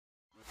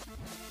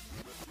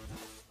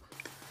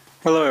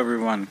Hello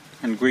everyone,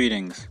 and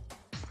greetings.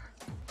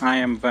 I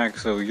am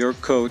Vaxo, your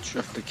coach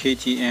of the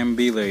KTM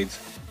Beellades,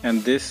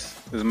 and this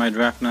is my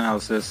draft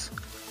analysis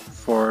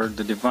for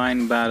the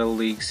Divine Battle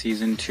League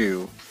Season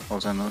 2,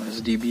 also known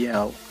as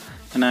DBL.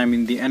 And I'm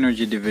in the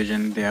Energy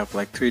Division. They have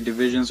like 3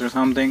 divisions or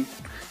something.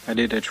 I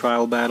did a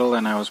trial battle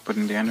and I was put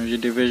in the Energy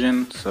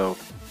Division, so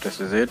this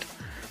is it.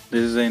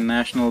 This is a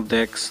National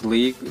Dex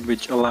League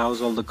which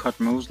allows all the cut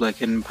moves like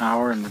Hidden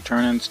Power and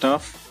Return and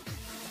stuff,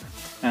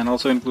 and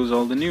also includes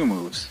all the new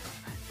moves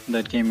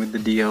that came with the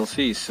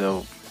DLC,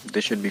 so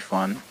this should be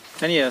fun.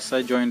 And yes,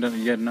 I joined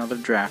yet another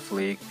draft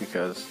league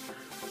because,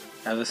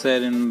 as I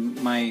said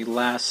in my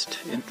last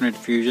Infinite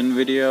Fusion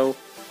video,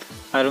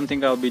 I don't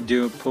think I'll be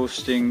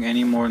posting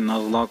any more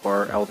Nuzlocke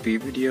or LP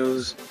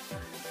videos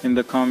in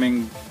the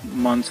coming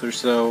months or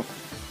so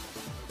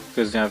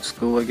because I have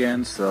school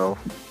again, so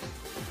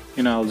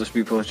I'll just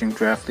be posting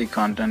draft league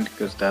content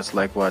because that's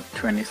like what,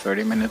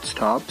 20-30 minutes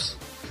tops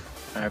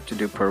I have to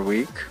do per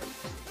week.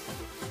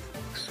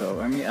 So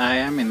I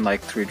am in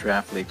like 3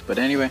 draft leagues, but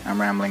anyway,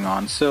 I'm rambling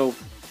on. So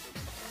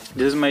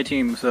this is my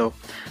team. So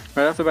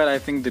right off the bat, I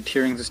think the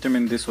tiering system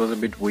in this was a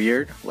bit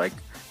weird. Like,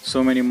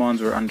 so many mons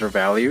were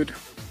undervalued,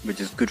 which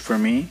is good for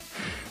me,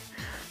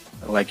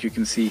 like you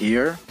can see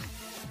here.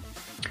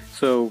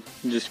 So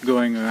just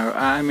going,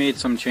 I made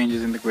some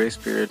changes in the Grace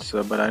Period,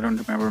 but I don't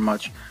remember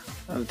much.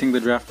 I think the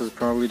draft was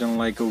probably done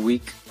like a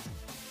week,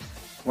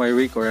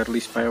 or at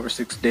least 5 or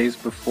 6 days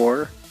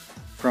before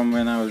from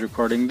when I was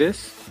recording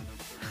this.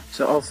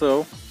 So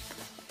also,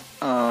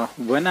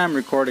 when I'm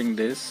recording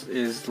this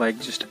is like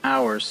just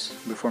hours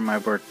before my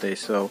birthday,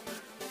 so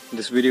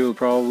this video will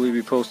probably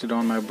be posted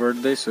on my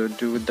birthday, so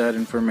do with that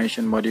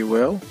information what you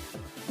will.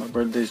 My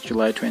birthday is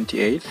July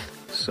 28th,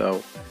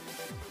 so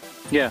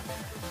yeah.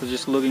 So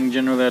just looking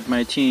generally at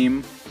my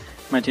team.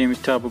 My team is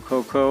Tapu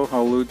Koko,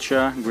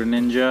 Hawlucha,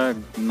 Greninja,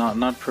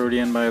 not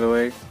Protean by the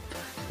way,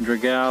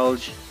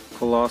 Dragalge,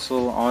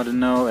 Colossal,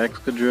 Audino,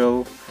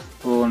 Excadrill,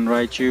 Alolan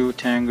Raichu,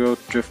 Tango,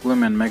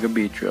 Drifloon, and Mega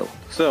Beedrill.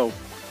 So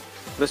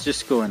let's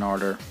just go in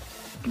order,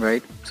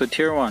 right? So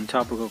tier 1,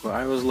 Tapu Koko.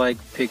 I was like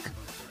pick,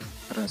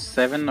 I don't know,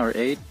 7 or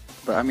 8,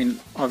 but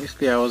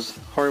obviously I was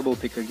horrible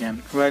pick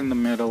again, right in the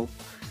middle.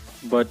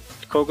 But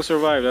Koko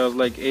survived. I was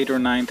like 8th or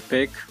 9th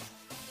pick,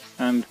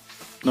 and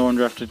no one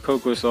drafted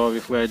Koko, so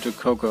obviously I took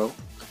Koko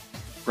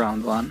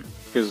round 1,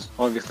 because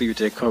obviously you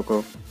take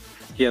Koko.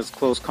 He has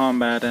close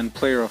combat and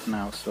player off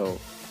now, so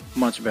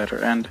much better,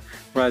 and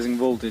rising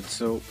voltage,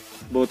 so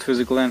both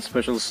physical and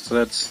special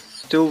stats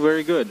still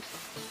very good.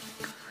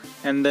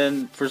 And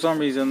then for some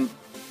reason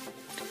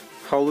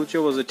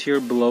Hawlucha was a tier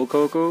below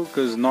Koko,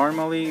 because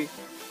normally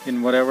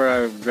in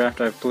whatever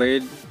draft I've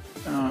played,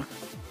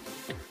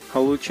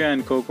 Hawlucha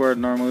and Koko are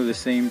normally the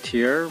same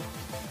tier,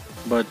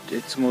 but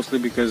it's mostly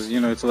because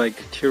it's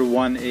like tier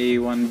 1A,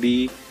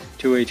 1B,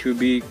 2A,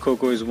 2B.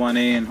 Koko is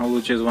 1A and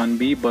Hawlucha is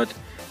 1B, but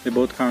they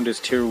both count as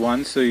tier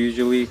 1, so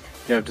usually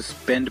you have to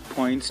spend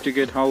points to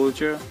get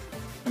Hawlucha.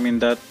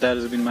 That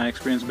has been my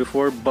experience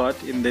before,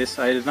 but in this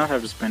I did not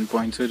have to spend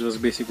points, so it was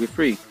basically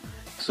free.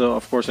 So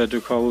of course I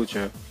took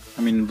Hawlucha.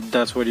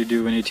 That's what you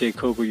do when you take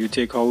Koko. You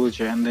take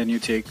Hawlucha and then you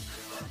take,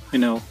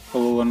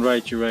 Alolan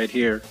Raichu right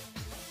here.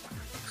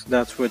 So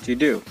that's what you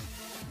do.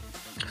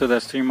 So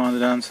that's 3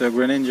 mons down. So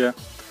Greninja,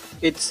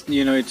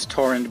 it's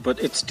Torrent, but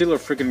it's still a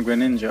freaking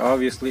Greninja.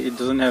 Obviously it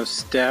doesn't have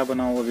stab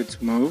on all of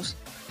its moves,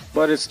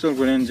 but it's still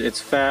Greninja.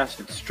 It's fast,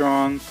 it's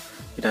strong,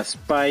 it has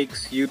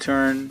spikes,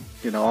 U-turn,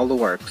 all the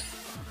works.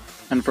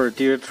 And for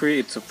tier 3,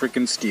 it's a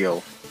freaking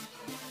steal.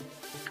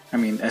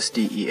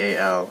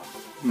 S-D-E-A-L,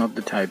 not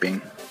the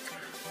typing.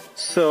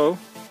 So,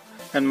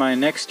 and my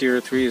next tier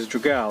 3 is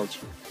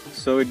Dragalge.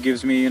 So it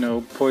gives me,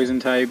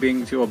 poison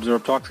typing to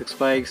absorb toxic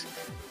spikes.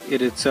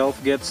 It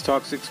itself gets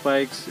toxic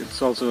spikes.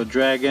 It's also a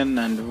dragon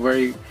and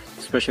very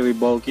especially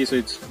bulky, so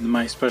it's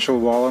my special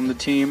wall on the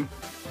team.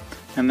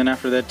 And then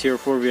after that, tier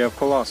 4, we have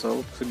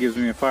Colossal. So it gives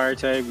me a fire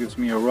type, gives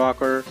me a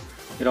rocker.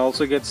 It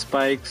also gets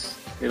spikes.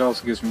 It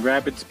also gives me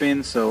rapid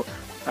spin, so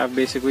I've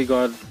basically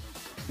got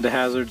the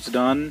hazards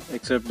done,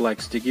 except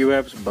like sticky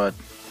webs, but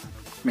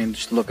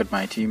just look at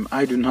my team.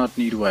 I do not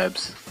need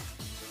webs.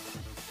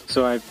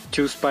 So I have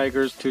 2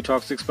 spikers, 2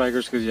 toxic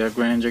spikers, because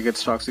Greninja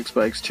gets toxic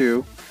spikes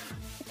too.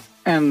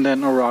 And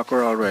then a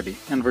rocker already.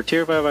 And for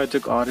tier 5 I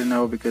took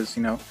Audino because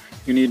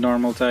you need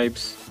normal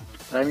types.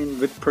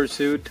 With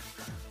Pursuit,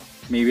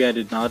 maybe I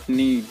did not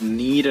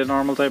need a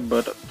normal type,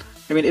 but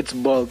it's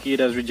bulky, it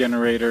has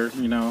Regenerator,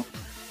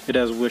 it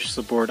has Wish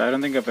support. I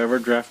don't think I've ever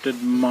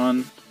drafted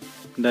Mon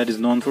that is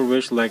known for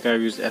Wish, like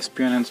I've used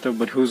Espeon and stuff,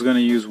 but who's gonna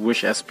use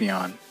Wish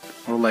Espeon?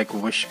 Or like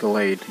Wish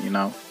Glade,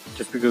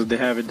 Just because they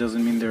have it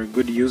doesn't mean they're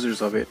good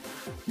users of it.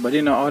 But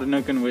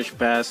Audino can Wish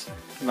Pass,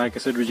 like I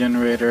said,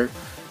 Regenerator,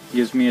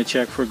 gives me a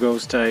check for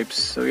Ghost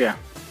types, so yeah.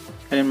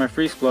 And in my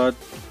free spot,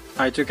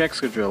 I took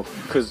Excadrill,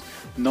 because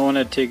no one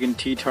had taken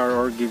T-Tar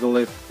or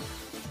Gigalith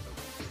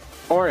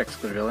or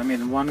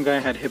Excadrill. One guy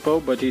had Hippo,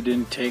 but he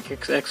didn't take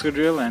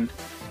Excadrill, and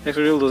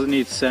Excadrill doesn't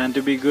need Sand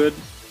to be good.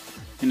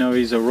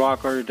 He's a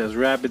rocker, it has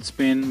rapid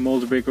spin,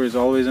 Mold Breaker is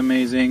always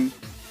amazing.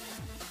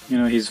 You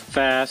know, he's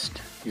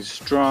fast, he's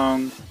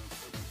strong.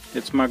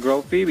 It's my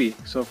girl Phoebe,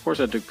 so of course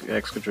I took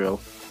Excadrill.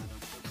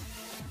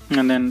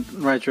 And then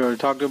Raichu already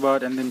talked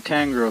about, and then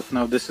Tangrowth.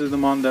 Now this is the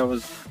mon that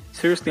was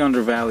seriously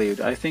undervalued.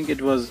 I think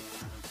it was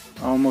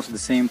almost the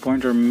same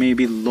point or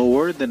maybe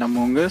lower than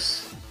Among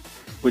Us,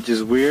 which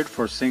is weird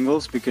for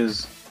singles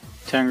because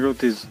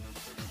Tangrowth is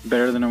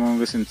better than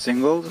Among Us in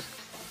singles.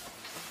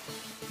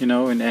 You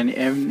know, in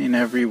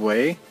every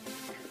way,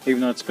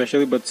 even not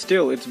especially, but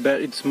still,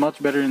 it's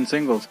much better in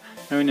singles.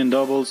 I mean, in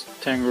doubles,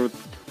 Tangrowth,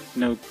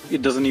 you know,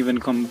 it doesn't even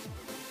come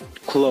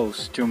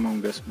close to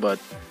Among Us, but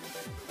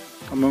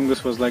Among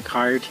Us was like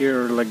higher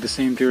tier or like the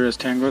same tier as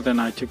Tangrowth, and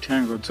I took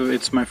Tangrowth, so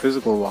it's my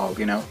physical wall,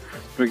 you know.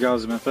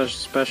 Regardless of my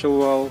special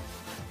wall,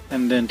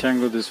 and then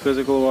Tangrowth is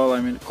physical wall.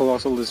 I mean,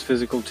 Colossal is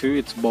physical too.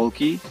 It's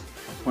bulky,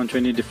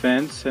 120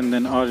 defense, and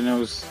then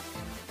Audino's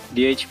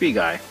the HP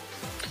guy.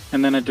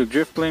 And then I took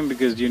Drifblim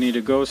because you need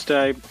a ghost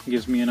type,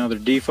 gives me another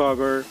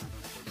defogger.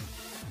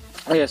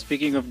 Oh yeah,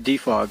 speaking of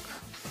defog,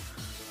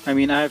 I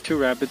mean, I have 2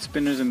 rapid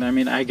spinners, and I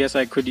mean, I guess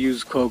I could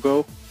use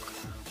Coco.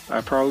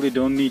 I probably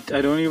don't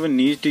even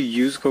need to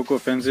use Coco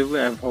offensively.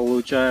 I have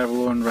Holucha, I have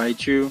Alolan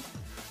Raichu,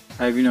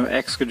 I have, you know,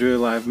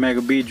 Excadrill, I have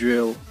Mega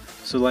Beedrill.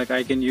 So like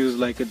I can use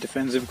like a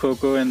defensive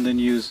Coco and then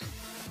use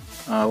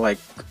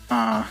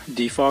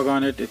defog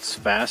on it. It's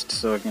fast,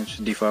 so I can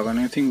just defog on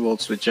anything.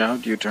 Volt switch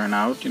out, U-turn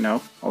out, you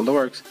know, all the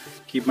works.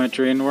 Keep my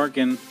terrain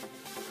working.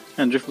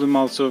 And Drifblim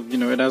also, you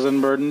know, it has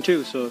Unburden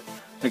too, so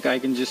like I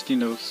can just, you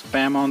know,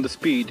 spam on the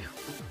speed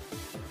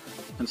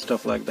and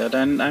stuff like that.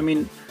 And I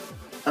mean,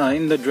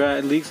 in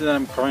the leagues that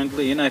I'm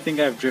currently in, I think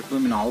I have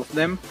Drifblim in all of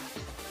them.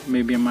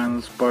 Maybe a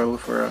mindless spoiler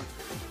for a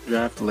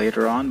draft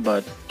later on,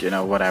 but you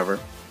know, whatever.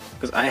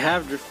 Because I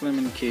have Drifblim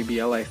in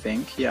KBL, I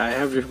think. Yeah, I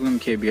have Drifblim in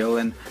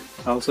KBL, and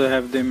I also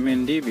have them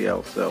in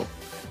DBL. So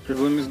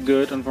Drifblim is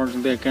good.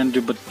 Unfortunately, I can't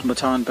do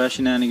baton pass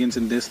shenanigans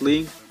in this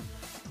league,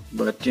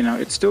 but you know,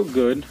 it's still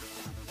good.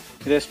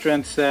 It has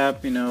Strength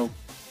Sap, you know,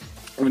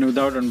 I mean,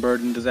 without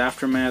Unburden. There's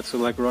Aftermath, so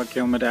like Rock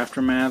Helmet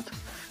Aftermath.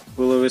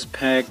 Will-O-Wisp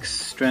Pex,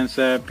 Strength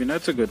Sap, you know,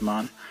 it's a good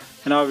mon.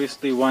 And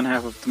obviously one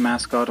half of the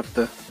mascot of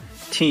the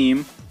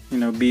team, you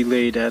know,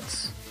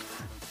 Beellades,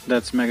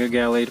 that's Mega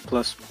Gallade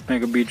plus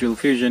Mega Beedrill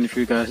Fusion, if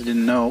you guys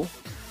didn't know.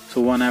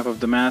 So one half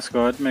of the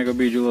mascot, Mega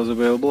Beedrill, was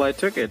available, I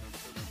took it.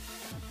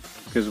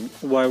 Because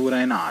why would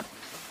I not,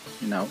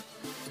 you know?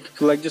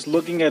 So like just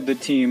looking at the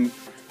team,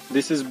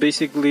 this is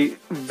basically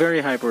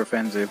very hyper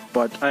offensive,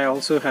 but I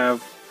also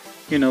have,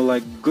 you know,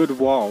 like good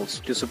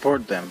walls to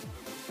support them.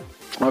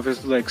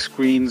 Obviously, like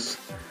screens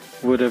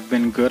would have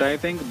been good, I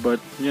think, but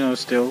you know,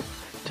 still,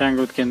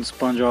 Tangrowth can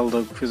sponge all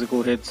the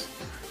physical hits,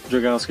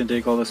 Dragals can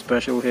take all the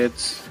special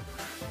hits,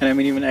 and I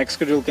mean, even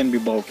Excadrill can be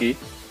bulky,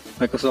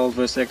 like Assault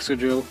vs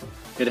Excadrill.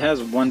 It has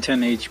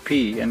 110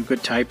 HP and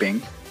good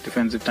typing,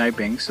 defensive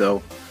typing,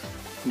 so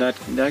that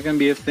can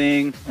be a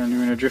thing. And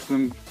you know,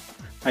 Drifblim,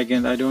 I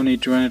don't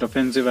need to run it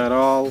offensive at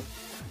all,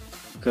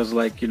 because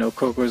like, you know,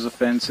 Coco is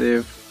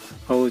offensive,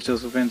 Holucha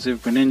is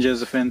offensive, Greninja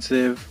is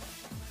offensive.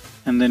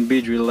 And then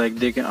Beedrill, like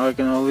I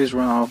can always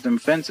run off them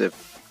offensive.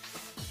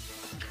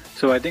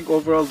 So I think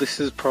overall this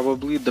is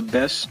probably the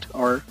best,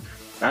 or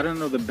I don't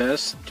know the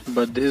best,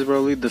 but this is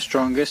probably the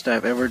strongest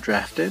I've ever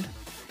drafted.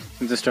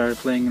 Since I started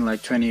playing in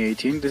like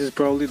 2018, this is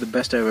probably the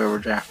best I've ever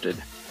drafted.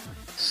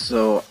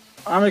 So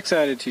I'm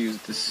excited to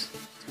use this.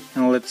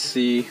 And let's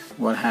see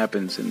what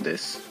happens in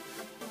this.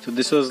 So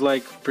this was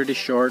like pretty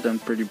short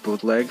and pretty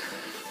bootleg.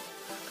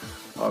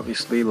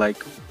 Obviously,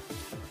 like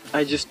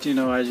I just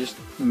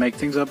make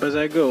things up as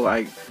I go.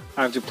 I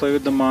have to play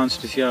with the mons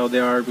to see how they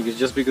are, because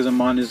just because a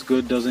mon is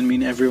good doesn't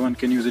mean everyone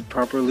can use it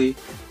properly.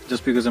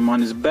 Just because a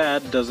mon is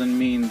bad doesn't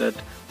mean that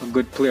a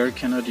good player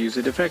cannot use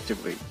it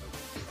effectively.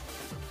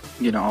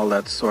 You know, all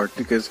that sort.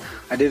 Because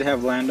I did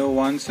have Lando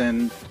once,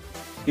 and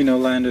you know,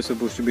 Lando is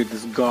supposed to be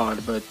this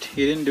god, but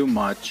he didn't do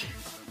much.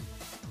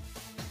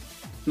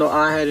 No,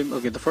 I had him.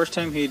 Okay, the first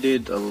time he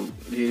did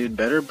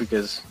better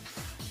because,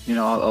 you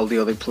know, all the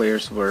other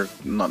players were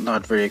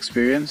not very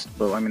experienced.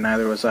 But I mean,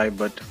 neither was I,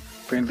 but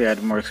apparently I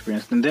had more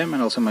experience than them,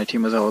 and also my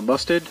team was all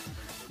busted.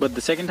 But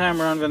the second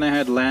time around when I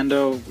had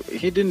Lando,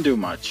 he didn't do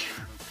much.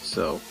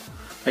 So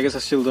I guess I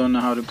still don't know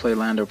how to play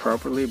Lando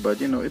properly,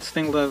 but you know, it's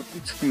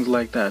things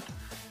like that.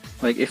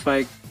 Like if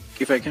I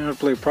cannot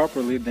play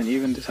properly, then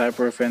even this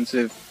hyper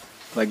offensive,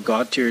 like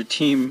god tier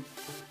team,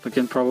 I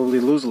can probably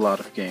lose a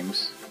lot of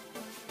games.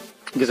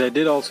 Because I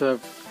did also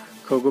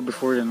have Coco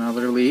before in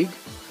another league,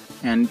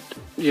 and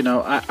you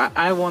know,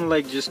 I won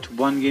like just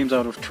 1 games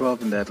out of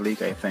 12 in that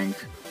league, I think.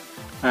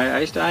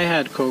 I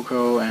had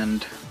Coco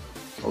and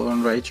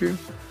Alolan Raichu,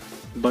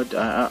 but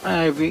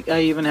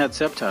I even had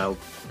Sceptile.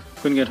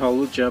 Couldn't get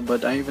Holucha,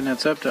 but I even had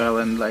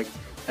Sceptile, and like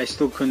I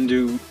still couldn't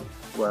do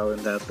well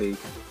in that league.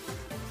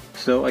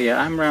 So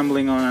yeah, I'm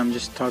rambling on. I'm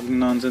just talking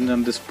nonsense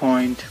at this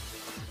point.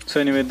 So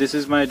anyway, this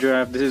is my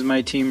draft. This is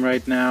my team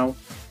right now.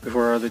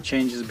 Before all the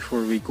changes,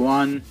 before week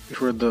 1,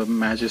 before the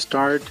matches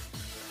start.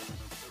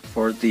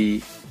 For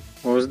the,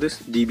 what was this?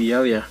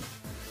 DBL, yeah.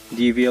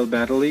 DBL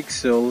Battle League.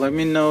 So let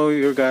me know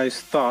your guys'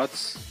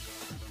 thoughts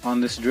on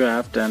this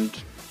draft, and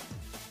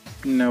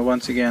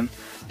once again,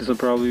 this will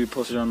probably be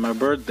posted on my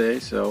birthday,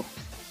 so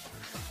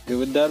do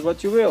with that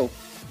what you will.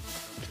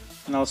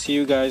 And I'll see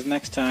you guys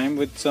next time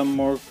with some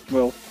more,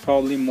 well,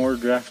 probably more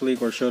Draft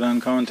League or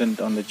Showdown content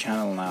on the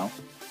channel now.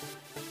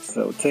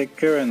 So take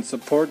care and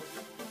support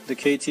the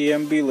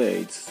KTM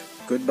Beellades.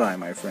 Goodbye,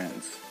 my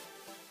friends.